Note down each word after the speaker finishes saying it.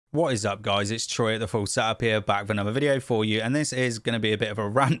What is up, guys? It's Troy at the Full Setup here, back with another video for you, and this is going to be a bit of a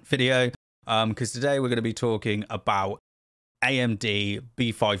rant video because today we're going to be talking about AMD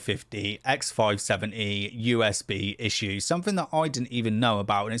B550 X570 USB issues, something that I didn't even know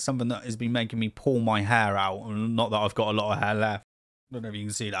about, and it's something that has been making me pull my hair out. Not that I've got a lot of hair left. I don't know if you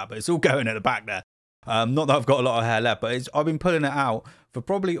can see that, but it's all going at the back there. Not that I've got a lot of hair left, but I've been pulling it out for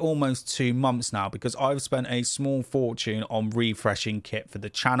probably almost 2 months now because I've spent a small fortune on refreshing kit for the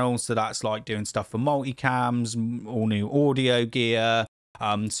channel. So that's like doing stuff for multicams, all new audio gear,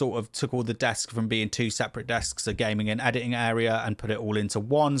 sort of took all the desks from being 2 separate desks, a gaming and editing area, and put it all into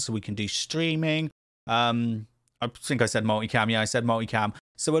one so we can do streaming. I think I said multicam. Yeah, I said multicam.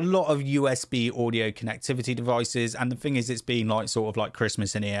 So a lot of USB audio connectivity devices, and the thing is, it's been like sort of like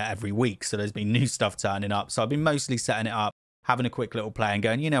Christmas in here every week, so there's been new stuff turning up. So I've been mostly setting it up, having a quick little play and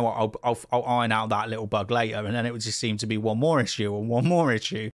going, you know what, I'll iron out that little bug later, and then it would just seem to be one more issue and one more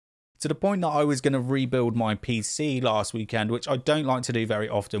issue, to the point that I was going to rebuild my PC last weekend, which I don't like to do very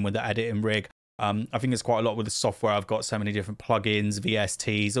often with the editing rig. I think it's quite a lot with the software. I've got so many different plugins,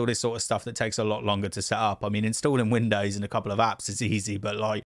 VSTs, all this sort of stuff that takes a lot longer to set up. I mean, installing Windows and a couple of apps is easy, but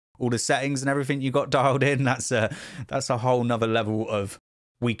like all the settings and everything you got dialed in, that's a whole nother level of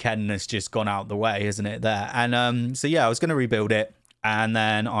weekend that's just gone out the way, isn't it, there? And so yeah, I was going to rebuild it, and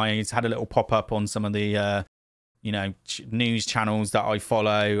then I had a little pop up on some of the you know, news channels that I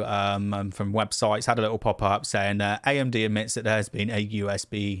follow from websites, had a little pop up saying that AMD admits that there has been a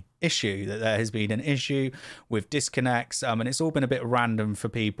USB issue, that there has been an issue with disconnects, and it's all been a bit random for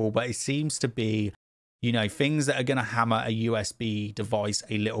people, but it seems to be, you know, things that are going to hammer a USB device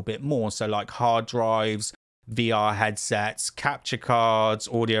a little bit more. So like hard drives, VR headsets, capture cards,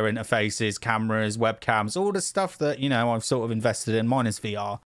 audio interfaces, cameras, webcams, all the stuff that, you know, I've sort of invested in, minus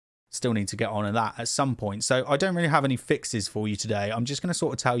VR. Still need to get on to that at some point. So I don't really have any fixes for you today. I'm just going to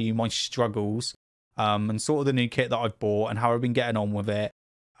sort of tell you my struggles and sort of the new kit that I've bought and how I've been getting on with it.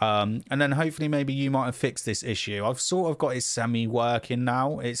 And then hopefully maybe you might have fixed this issue. I've sort of got it semi-working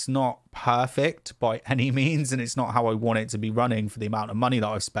now. It's not perfect by any means, and it's not how I want it to be running for the amount of money that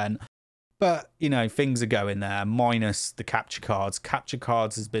I've spent. But, you know, things are going there, minus the capture cards. Capture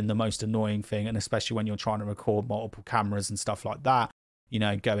cards has been the most annoying thing, and especially when you're trying to record multiple cameras and stuff like that. You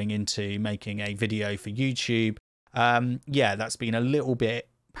know, going into making a video for YouTube. Yeah, that's been a little bit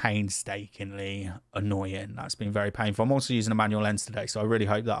painstakingly annoying. That's been very painful. I'm also using a manual lens today, so I really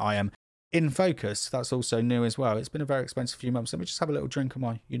hope that I am in focus. That's also new as well. It's been a very expensive few months. Let me just have a little drink of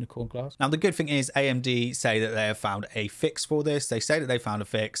my unicorn glass. Now, the good thing is AMD say that they have found a fix for this. They say that they found a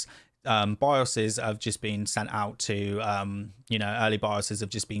fix. BIOSes have just been sent out to, you know, early BIOSes have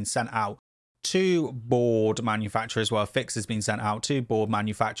just been sent out to board manufacturers. Well, a fix has been sent out to board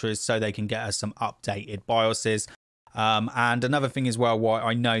manufacturers so they can get us some updated BIOSes. And another thing as well, why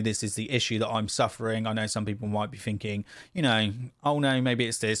I know this is the issue that I'm suffering. I know some people might be thinking, you know, oh no, maybe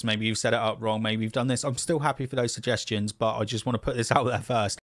it's this, maybe you've set it up wrong, maybe you've done this. I'm still happy for those suggestions, but I just want to put this out there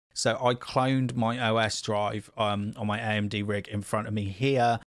first. So I cloned my OS drive on my AMD rig in front of me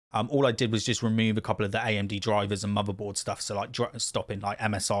here. All I did was just remove a couple of the AMD drivers and motherboard stuff, so like stopping like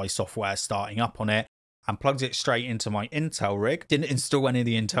MSI software starting up on it, and plugged it straight into my Intel rig. Didn't install any of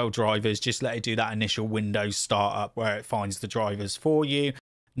the Intel drivers, just let it do that initial Windows startup where it finds the drivers for you.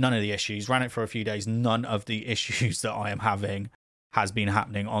 None of the issues. Ran it for a few days. None of the issues that I am having has been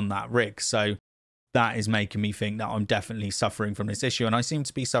happening on that rig. So that is making me think that I'm definitely suffering from this issue, and I seem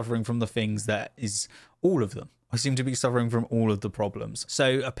to be suffering from the things that is all of them. I seem to be suffering from all of the problems.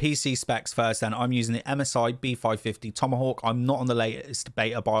 So a PC specs first then. I'm using the MSI B550 Tomahawk. I'm not on the latest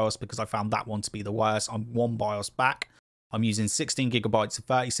beta BIOS because I found that one to be the worst. I'm one BIOS back. I'm using 16 gigabytes of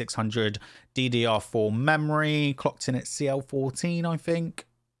 3600 DDR4 memory, clocked in at CL14, I think.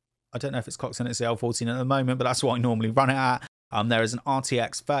 I don't know if it's clocked in at CL14 at the moment, but that's what I normally run it at. There is an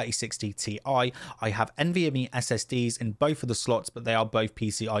RTX 3060 Ti. I have NVMe SSDs in both of the slots, but they are both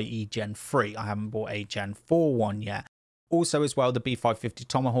PCIe Gen 3. I haven't bought a Gen 4 one yet. Also as well, the B550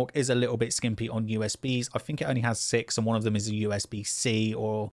 Tomahawk is a little bit skimpy on USBs. I think it only has 6, and one of them is a USB-C,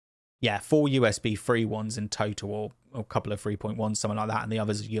 or yeah, 4 USB 3 ones in total, or a couple of 3.1s, something like that, and the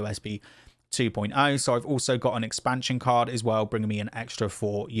others are USB 2.0. So I've also got an expansion card as well, bringing me an extra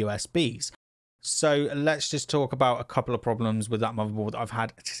 4 USBs. So let's just talk about a couple of problems with that motherboard that I've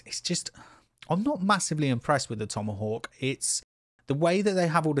had. It's just, I'm not massively impressed with the Tomahawk. It's the way that they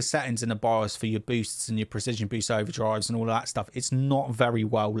have all the settings in the BIOS for your boosts and your precision boost overdrives and all of that stuff. It's not very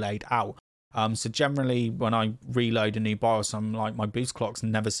well laid out. So generally when I reload a new BIOS, I'm like, my boost clocks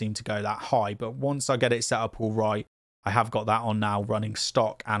never seem to go that high. But once I get it set up all right, I have got that on now running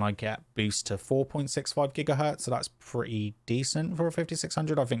stock, and I get boost to 4.65 gigahertz. So that's pretty decent for a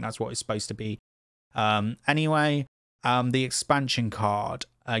 5600. I think that's what it's supposed to be. Anyway, the expansion card,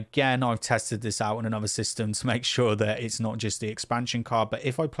 again, I've tested this out on another system to make sure that it's not just the expansion card, but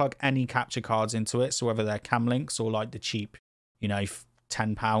if I plug any capture cards into it, so whether they're cam links or like the cheap, you know,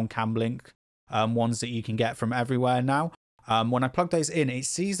 £10 cam link ones that you can get from everywhere now, when I plug those in, it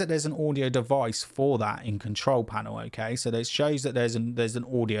sees that there's an audio device for that in control panel. Okay, so it shows that there's an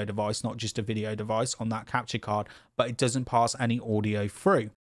audio device, not just a video device on that capture card, but it doesn't pass any audio through.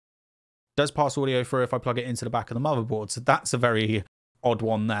 Does pass audio through if I plug it into the back of the motherboard, so that's a very odd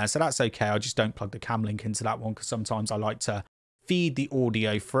one there. So that's okay. I just don't plug the cam link into that one because sometimes I like to feed the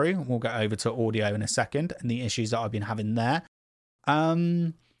audio through. We'll get over to audio in a second and the issues that I've been having there.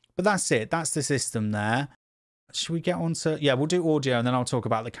 But that's it. That's the system there. Should we get on to, yeah, we'll do audio and then I'll talk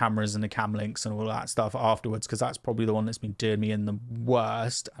about the cameras and the cam links and all that stuff afterwards, because that's probably the one that's been doing me in the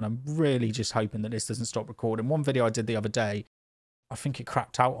worst. And I'm really just hoping that this doesn't stop recording. One video I did the other day, I think it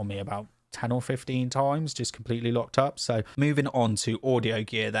crapped out on me about 10 or 15 times, just completely locked up. So moving on to audio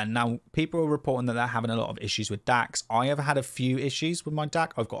gear then. Now, people are reporting that they're having a lot of issues with DACs. I have had a few issues with my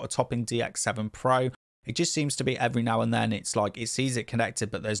DAC. I've got a topping DX7 Pro. It just seems to be every now and then it's like it sees it connected,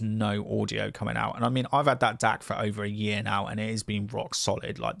 but there's no audio coming out. And I mean, I've had that DAC for over a year now and it has been rock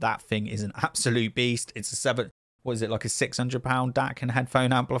solid. Like, that thing is an absolute beast. It's a what is it, like a £600 DAC and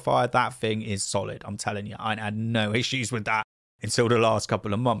headphone amplifier? That thing is solid. I'm telling you, I had no issues with that until the last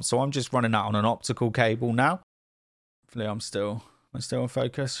couple of months. So I'm just running that on an optical cable now. Hopefully I'm still in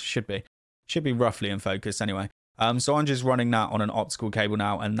focus. Should be roughly in focus anyway. So I'm just running that on an optical cable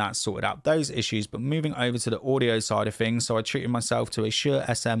now, and that's sorted out those issues. But moving over to the audio side of things, so I treated myself to a Shure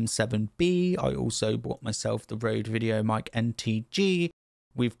SM7B. I also bought myself the Rode Video Mic NTG.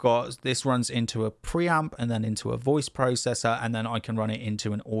 We've got, this runs into a preamp and then into a voice processor, and then I can run it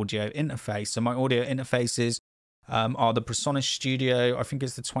into an audio interface. So my audio interfaces are the Presonus Studio, I think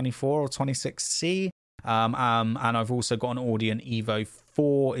it's the 24 or 26C. And I've also got an Audion Evo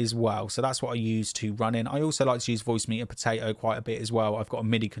 4 as well. So that's what I use to run in. I also like to use Voice Meter Potato quite a bit as well. I've got a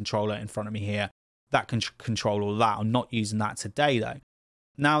MIDI controller in front of me here that can control all that. I'm not using that today though.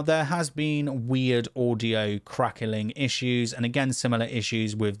 Now, there has been weird audio crackling issues, and again, similar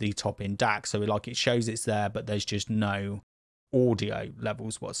issues with the top-in DAC. So like, it shows it's there, but there's just no audio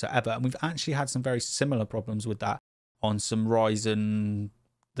levels whatsoever. And we've actually had some very similar problems with that on some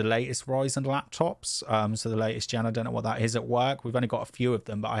the latest Ryzen laptops. So the latest gen, I don't know what that is at work. We've only got a few of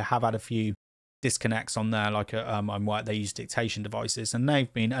them, but I have had a few disconnects on there. Like on work, they use dictation devices, and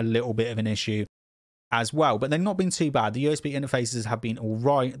they've been a little bit of an issue as well, but they've not been too bad. The USB interfaces have been all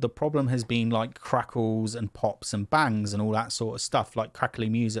right. The problem has been like crackles and pops and bangs and all that sort of stuff, like crackly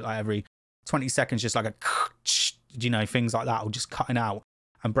music, like every 20 seconds, just like a, you know, things like that, or just cutting out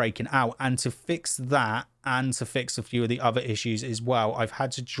and breaking out. And to fix that, and to fix a few of the other issues as well, I've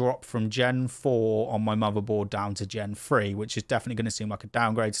had to drop from Gen 4 on my motherboard down to Gen 3, which is definitely going to seem like a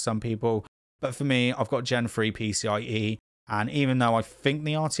downgrade to some people. But for me, I've got Gen 3 PCIe. And even though I think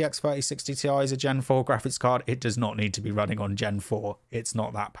the RTX 3060 Ti is a Gen 4 graphics card, it does not need to be running on Gen 4. It's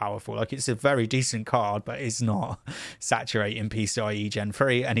not that powerful. Like, it's a very decent card, but it's not saturating PCIe Gen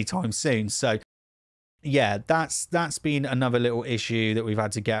 3 anytime soon. So yeah, that's been another little issue that we've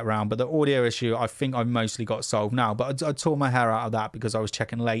had to get around. But the audio issue, I think I've mostly got solved now. But I tore my hair out of that because I was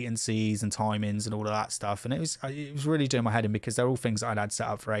checking latencies and timings and all of that stuff. And it was really doing my head in, because they're all things that I'd had set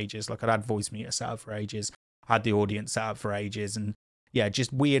up for ages. Like, I'd had voice meter set up for ages. I had the audience set up for ages. And yeah,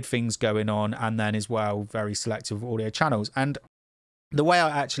 just weird things going on. And then as well, very selective audio channels. And the way I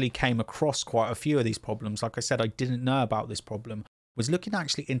actually came across quite a few of these problems, like I said, I didn't know about this problem, was looking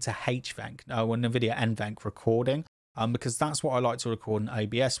actually into HVenc, or Nvidia Nvenc recording, because that's what I like to record in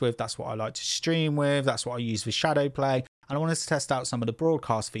OBS with. That's what I like to stream with. That's what I use for shadow play. And I wanted to test out some of the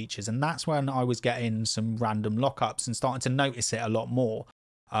broadcast features. And that's when I was getting some random lockups and starting to notice it a lot more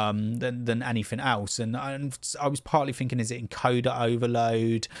than anything else. And I was partly thinking, is it encoder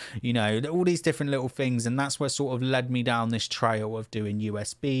overload? You know, all these different little things. And that's what sort of led me down this trail of doing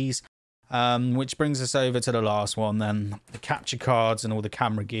USBs. Which brings us over to the last one then, the capture cards and all the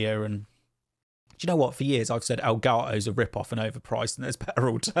camera gear. And do you know what? For years I've said Elgato's a rip-off and overpriced, and there's better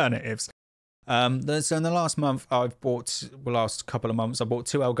alternatives. So in the last month, last couple of months, I bought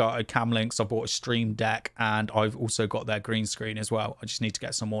 2 Elgato cam links, I bought a Stream Deck, and I've also got their green screen as well. I just need to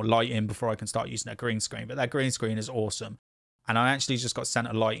get some more light in before I can start using their green screen. But their green screen is awesome. And I actually just got sent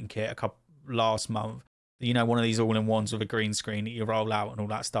a lighting kit last month. You know, one of these all-in-ones with a green screen that you roll out and all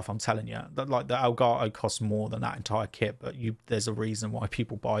that stuff. I'm telling you, that, like, the Elgato costs more than that entire kit, but there's a reason why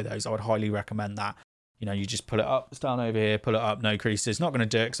people buy those. I would highly recommend that. you know, you just pull it up, it's down over here, pull it up, no creases. Not going to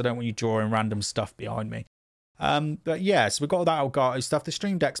do it because I don't want you drawing random stuff behind me. But yeah, so we've got all that Elgato stuff. The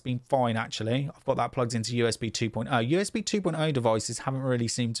Stream Deck's been fine, actually. I've got that plugged into USB 2.0. USB 2.0 devices haven't really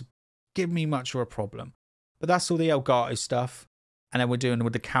seemed to give me much of a problem. But that's all the Elgato stuff. And then we're doing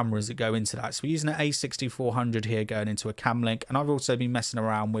with the cameras that go into that. So we're using an A6400 here going into a cam link. And I've also been messing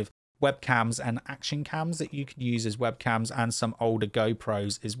around with webcams and action cams that you can use as webcams, and some older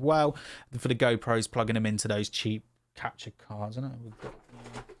GoPros as well. For the GoPros, plugging them into those cheap capture cards. I don't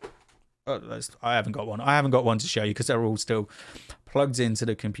know. I haven't got one. I haven't got one to show you because they're all still plugged into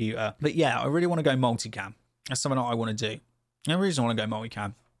the computer. But yeah, I really want to go multicam. That's something that I want to do. And the reason I want to go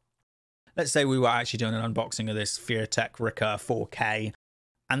multicam, let's say we were actually doing an unboxing of this Feartech Rika 4K,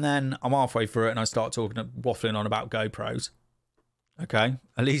 and then I'm halfway through it and I start waffling on about GoPros. Okay,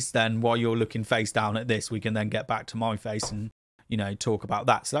 at least then while you're looking face down at this, we can then get back to my face and, you know, talk about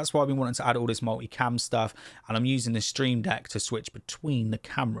that. So that's why I've been wanting to add all this multicam stuff, and I'm using the Stream Deck to switch between the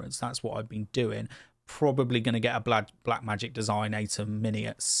cameras. That's what I've been doing. Probably going to get a Blackmagic Designator Mini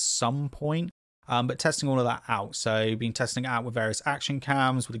at some point, but testing all of that out. So been testing it out with various action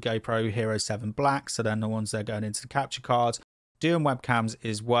cams with the GoPro Hero 7 Black, so then the ones that are going into the capture cards, doing webcams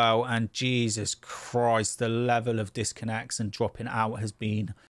as well. And Jesus Christ, the level of disconnects and dropping out has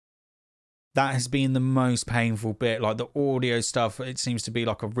been the most painful bit. Like the audio stuff, it seems to be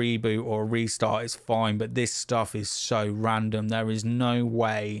like a reboot or a restart is fine, but this stuff is so random. There is no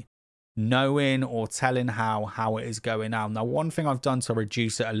way knowing or telling how it is going out. Now, one thing I've done to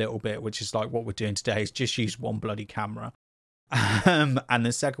reduce it a little bit, which is like what we're doing today, is just use one bloody camera. And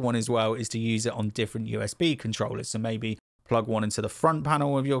the second one as well is to use it on different USB controllers. So maybe plug one into the front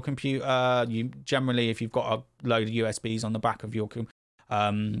panel of your computer. You generally, if you've got a load of USBs on the back of your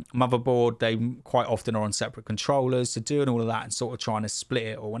motherboard, they quite often are on separate controllers. So doing all of that and sort of trying to split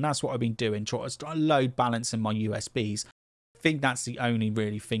it all, and that's what I've been doing, trying to load balancing my USBs. I think that's the only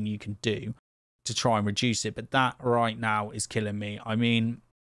really thing you can do to try and reduce it, but that right now is killing me. I mean,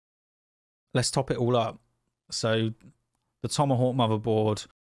 let's top it all up. So the Tomahawk motherboard,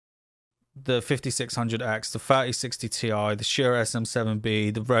 the 5600X, the 3060 Ti, the Shure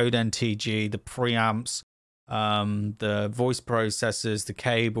SM7B, the Rode NTG, the preamps, the voice processors, the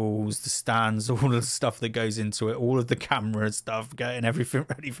cables, the stands, all of the stuff that goes into it, all of the camera stuff, getting everything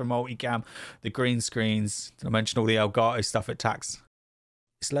ready for multicam, the green screens. Did I mention all the Elgato stuff at tax?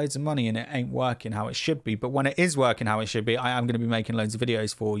 It's loads of money and it ain't working how it should be. But when it is working how it should be, I am going to be making loads of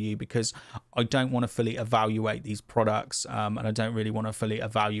videos for you, because I don't want to fully evaluate these products, and I don't really want to fully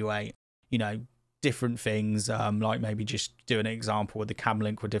evaluate, you know, different things, like maybe just do an example with the cam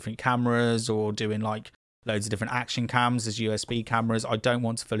link with different cameras, or doing like loads of different action cams as USB cameras. I don't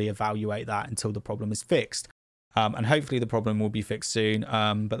want to fully evaluate that until the problem is fixed. And hopefully the problem will be fixed soon.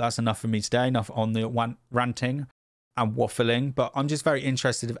 But that's enough for me today, enough on the ranting and waffling. But I'm just very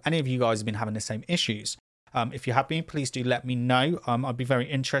interested if any of you guys have been having the same issues. If you have been, please do let me know. I'd be very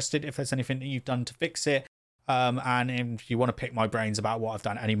interested if there's anything that you've done to fix it. And if you want to pick my brains about what I've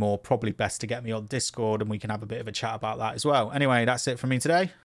done anymore, probably best to get me on Discord and we can have a bit of a chat about that as well. Anyway, that's it from me today.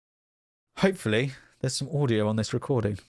 Hopefully there's some audio on this recording.